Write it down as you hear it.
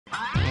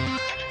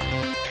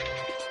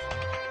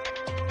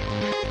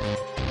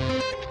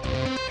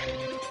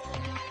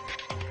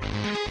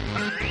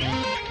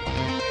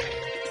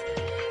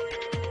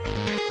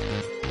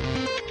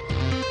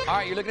All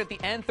right, you're looking at the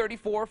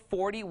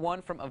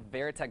N3441 from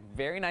Averatec.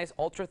 Very nice,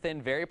 ultra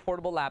thin, very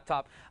portable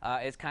laptop.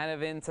 It's kind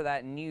of into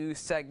that new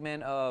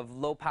segment of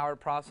low-powered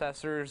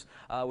processors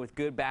with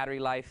good battery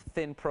life,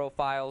 thin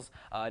profiles,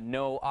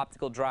 no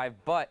optical drive.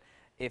 But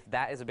if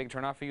that is a big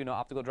turnoff for you, no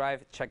optical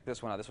drive, check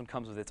this one out. This one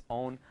comes with its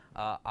own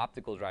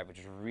optical drive, which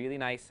is really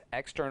nice,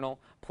 external,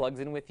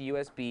 plugs in with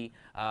USB,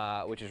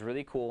 which is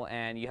really cool.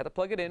 And you have to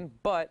plug it in,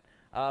 but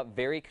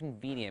very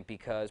convenient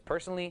because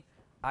personally,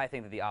 I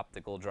think that the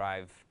optical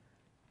drive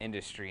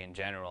industry in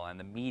general and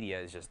the media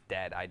is just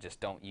dead. I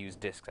just don't use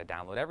discs. I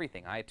download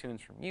everything.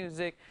 iTunes for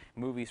music,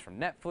 movies from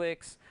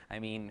Netflix. I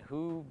mean,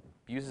 who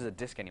uses a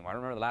disc anymore? I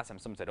don't remember the last time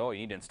someone said, oh,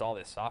 you need to install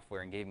this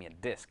software and gave me a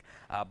disc.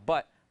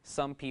 But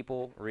some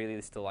people really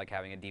still like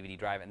having a DVD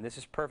drive, and this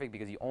is perfect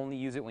because you only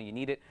use it when you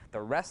need it. The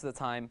rest of the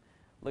time,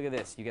 look at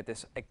this. You get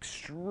this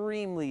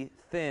extremely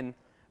thin,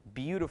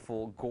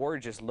 beautiful,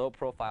 gorgeous,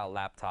 low-profile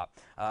laptop.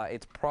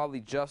 It's probably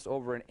just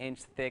over an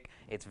inch thick.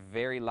 It's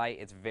very light.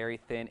 It's very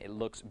thin. It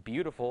looks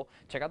beautiful.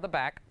 Check out the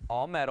back,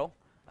 all metal.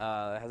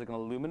 It has like an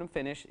aluminum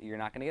finish. You're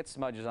not going to get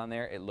smudges on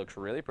there. It looks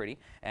really pretty.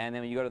 And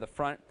then when you go to the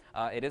front,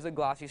 it is a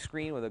glossy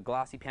screen with a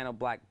glossy panel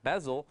black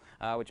bezel,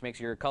 which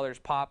makes your colors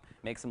pop,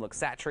 makes them look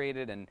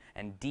saturated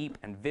and deep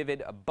and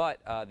vivid.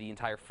 But the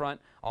entire front,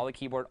 all the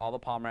keyboard, all the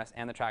palm rest,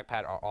 and the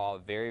trackpad are all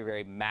very,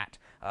 very matte,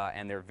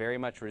 and they're very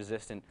much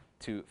resistant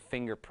to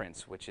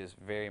fingerprints, which is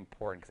very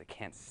important because I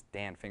can't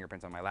stand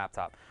fingerprints on my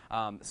laptop.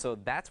 So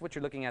that's what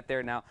you're looking at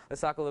there. Now, let's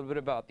talk a little bit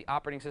about the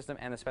operating system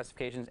and the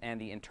specifications and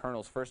the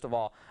internals. First of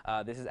all,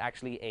 this is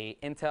actually a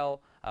Intel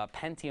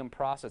Pentium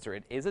processor.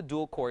 It is a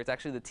dual core. It's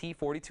actually the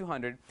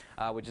T4200,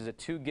 which is a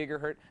 2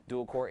 gigahertz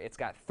dual core. It's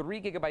got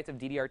 3 gigabytes of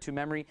DDR2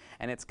 memory,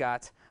 and it's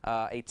got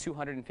a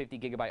 250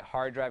 gigabyte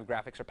hard drive.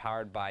 Graphics are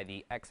powered by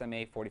the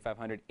XMA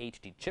 4500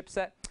 HD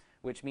chipset,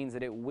 which means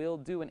that it will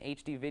do an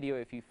HD video.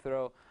 If you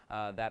throw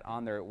that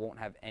on there, it won't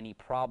have any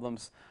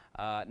problems.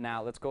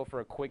 Now let's go for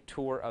a quick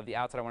tour of the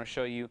outside. I want to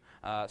show you,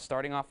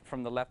 starting off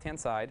from the left-hand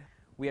side,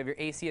 we have your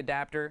AC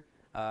adapter.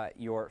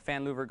 Your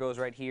fan louver goes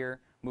right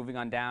here. Moving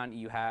on down,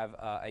 you have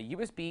a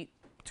USB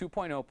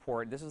 2.0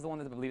 port. This is the one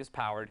that I believe is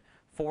powered.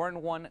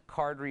 4-in-1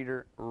 card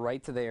reader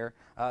right to there.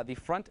 The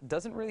front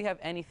doesn't really have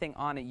anything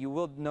on it. You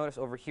will notice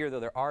over here,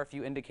 though, there are a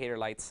few indicator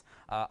lights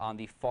on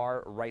the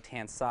far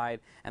right-hand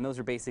side, and those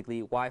are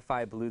basically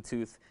Wi-Fi,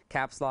 Bluetooth,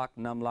 caps lock,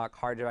 num lock,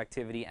 hard drive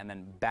activity, and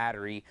then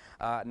battery.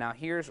 Now,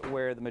 here's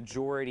where the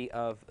majority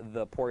of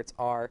the ports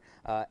are.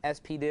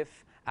 SPDIF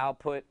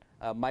output,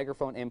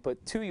 microphone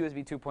input, 2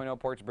 USB 2.0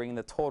 ports, bringing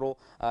the total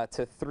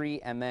to 3.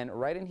 And then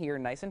right in here,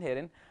 nice and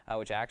hidden,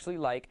 which I actually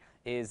like,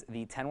 is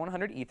the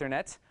 10100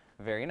 Ethernet.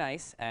 Very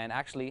nice. And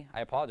actually,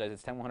 I apologize,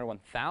 it's 10100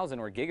 1000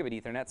 or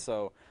gigabit Ethernet,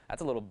 so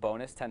that's a little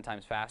bonus, 10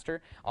 times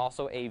faster.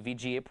 Also, a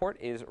VGA port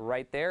is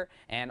right there,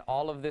 and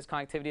all of this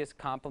connectivity is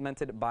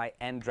complemented by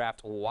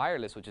N-Draft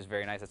Wireless, which is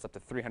very nice. That's up to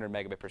 300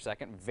 megabit per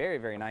second. Very,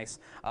 very nice.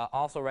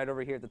 Also, right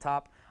over here at the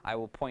top, I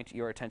will point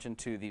your attention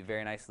to the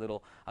very nice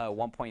little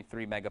 1.3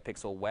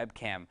 megapixel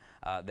webcam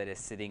that is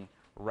sitting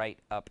right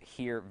up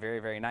here. Very,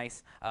 very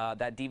nice.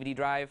 That DVD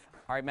drive,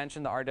 I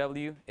mentioned the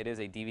RW. It is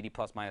a DVD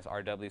plus minus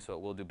RW, so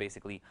it will do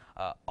basically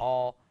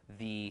all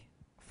the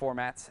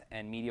formats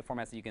and media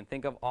formats that you can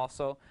think of.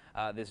 Also,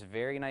 this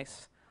very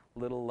nice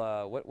little,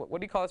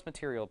 what do you call this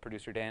material,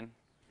 producer Dan?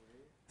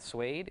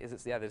 Suede? Is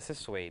it? Yeah, this is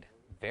suede.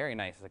 Very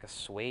nice. It's like a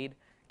suede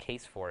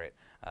case for it.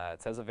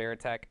 It says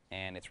Averatec,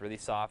 and it's really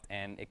soft,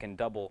 and it can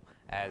double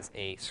as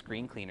a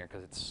screen cleaner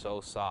because it's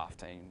so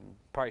soft. I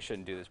probably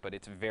shouldn't do this, but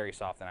it's very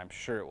soft, and I'm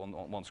sure it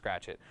won't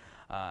scratch it.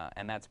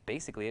 And that's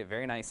basically it.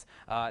 Very nice.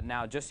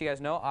 Now, just so you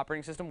guys know,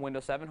 operating system,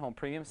 Windows 7 Home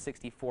Premium,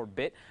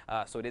 64-bit.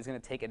 So it is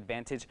going to take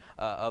advantage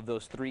of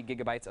those 3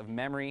 gigabytes of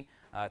memory.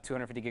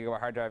 250 gigabyte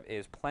hard drive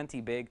is plenty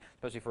big,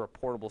 especially for a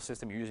portable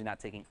system. You're usually not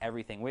taking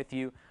everything with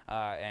you,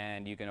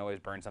 and you can always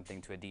burn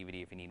something to a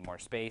DVD if you need more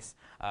space.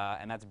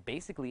 And that's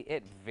basically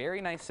it. Very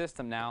nice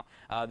system. Now,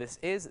 this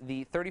is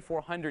the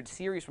 3400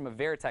 series from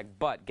Averatec,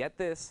 but get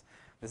this.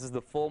 This is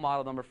the full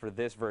model number for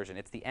this version.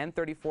 It's the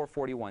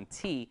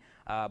N3441T,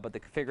 but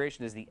the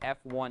configuration is the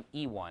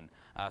F1E-1.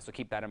 So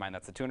keep that in mind.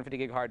 That's the 250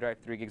 gig hard drive,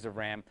 3 gigs of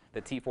RAM,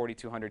 the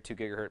T4200 2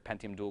 gigahertz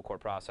Pentium Dual-Core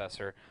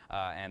processor,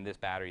 and this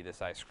battery, this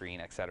size screen,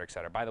 et cetera, et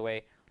cetera. By the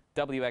way,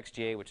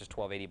 WXGA, which is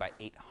 1280 by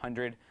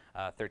 800,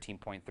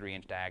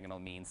 13.3-inch diagonal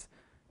means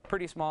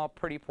pretty small,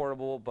 pretty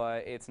portable,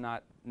 but it's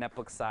not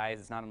netbook size.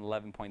 It's not an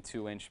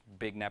 11.2-inch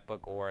big netbook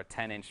or a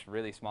 10-inch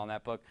really small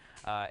netbook.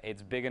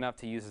 It's big enough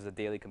to use as a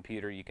daily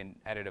computer. You can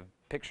edit a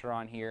picture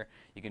on here.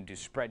 You can do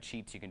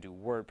spreadsheets. You can do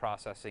word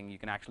processing. You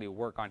can actually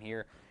work on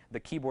here. The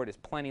keyboard is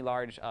plenty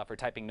large for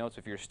typing notes.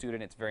 If you're a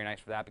student, it's very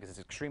nice for that because it's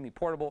extremely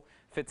portable,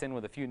 fits in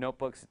with a few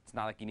notebooks. It's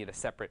not like you need a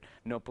separate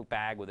notebook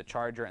bag with a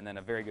charger, and then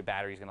a very good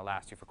battery is going to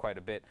last you for quite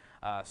a bit.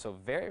 So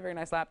very, very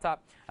nice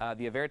laptop.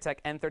 The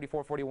Averatec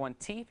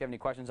N3441T. If you have any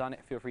questions on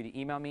it, feel free to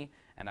email me,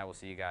 and I will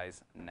see you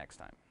guys next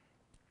time.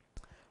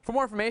 For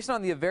more information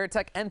on the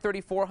Averatec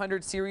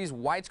N3400 series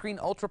widescreen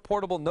ultra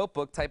portable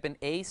notebook, type in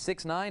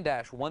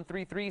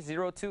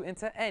A69-13302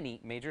 into any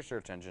major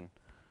search engine.